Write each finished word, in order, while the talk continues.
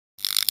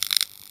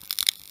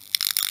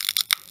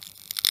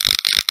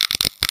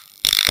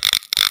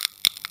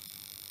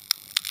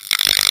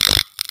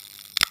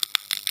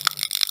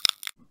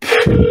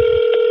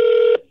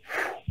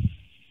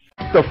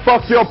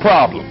fuck's your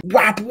problem?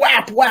 Whap,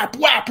 whap, whap,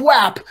 whap,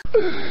 whap.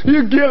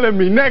 You killing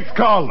me. Next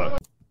caller.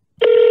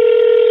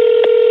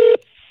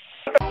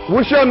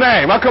 What's your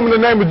name? I come in the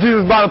name of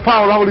Jesus by the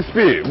power of the Holy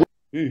Spirit.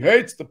 He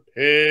hates the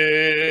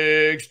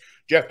pigs.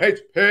 Jeff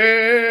hates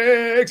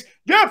pigs.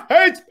 Jeff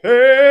hates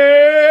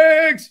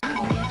pigs.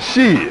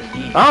 Shit,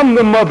 I'm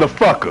the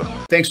motherfucker.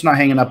 Thanks for not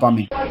hanging up on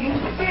me.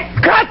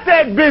 Cut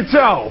that bitch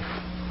off.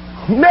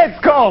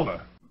 Next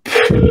caller.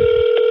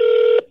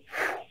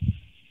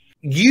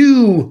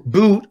 You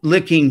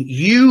boot-licking,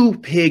 you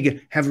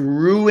pig, have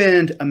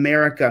ruined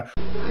America.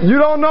 You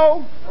don't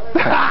know?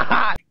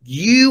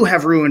 You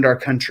have ruined our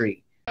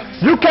country.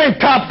 You can't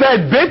top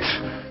that bitch.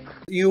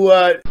 You,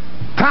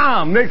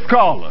 Tom, next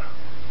caller.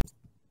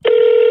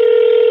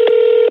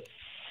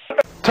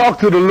 Talk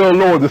to the little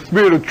Lord, the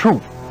spirit of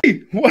truth.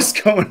 What's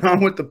going on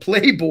with the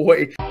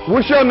Playboy?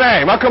 What's your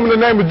name? I come in the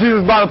name of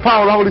Jesus by the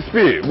power of the Holy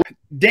Spirit.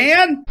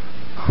 Dan?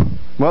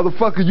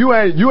 Motherfucker, you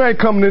ain't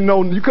coming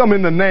in you come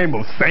in the name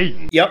of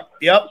Satan. Yep.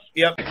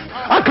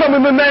 I come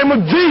in the name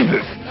of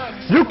Jesus.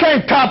 You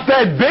can't top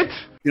that bitch.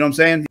 You know what I'm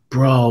saying?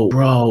 Bro.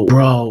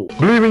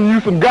 Believing you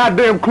some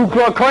goddamn Ku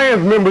Klux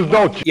Klans members,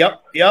 don't you?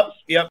 Yep.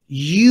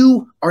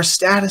 You are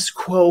status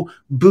quo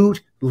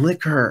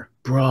bootlicker,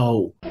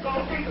 bro.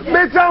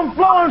 Bitch, I'm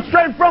flowing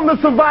straight from the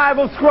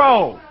survival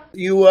scroll.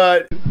 You,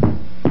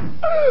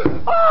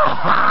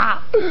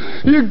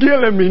 You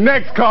killing me.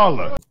 Next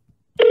caller.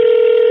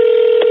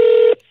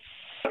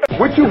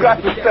 What you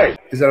got to say?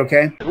 Is that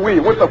okay?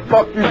 What the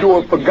fuck you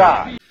doing for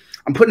God?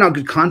 I'm putting out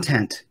good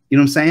content. You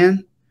know what I'm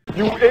saying?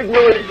 You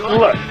ignorant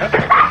slut.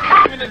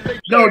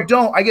 No,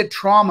 don't. I get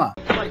trauma.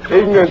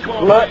 Ignorant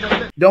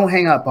slut. Don't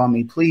hang up on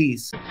me,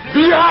 please.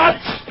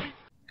 Biatch.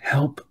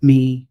 Help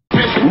me.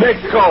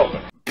 Next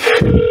caller.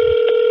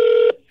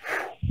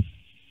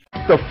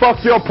 The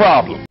fuck's your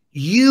problem?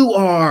 You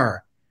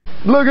are.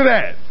 Look at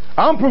that.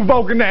 I'm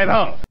provoking that,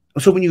 huh? I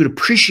was hoping you would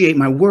appreciate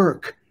my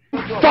work.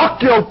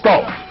 Fuck your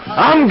thoughts.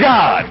 I'm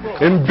God,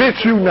 and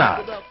bitch you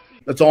not.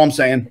 That's all I'm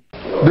saying.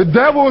 The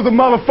devil is a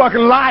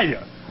motherfucking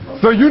liar.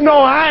 So you know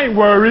I ain't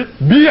worried.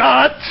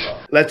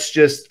 Biatch. Let's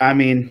just, Cut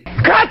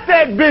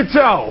that bitch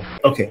off.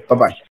 Okay,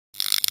 bye-bye.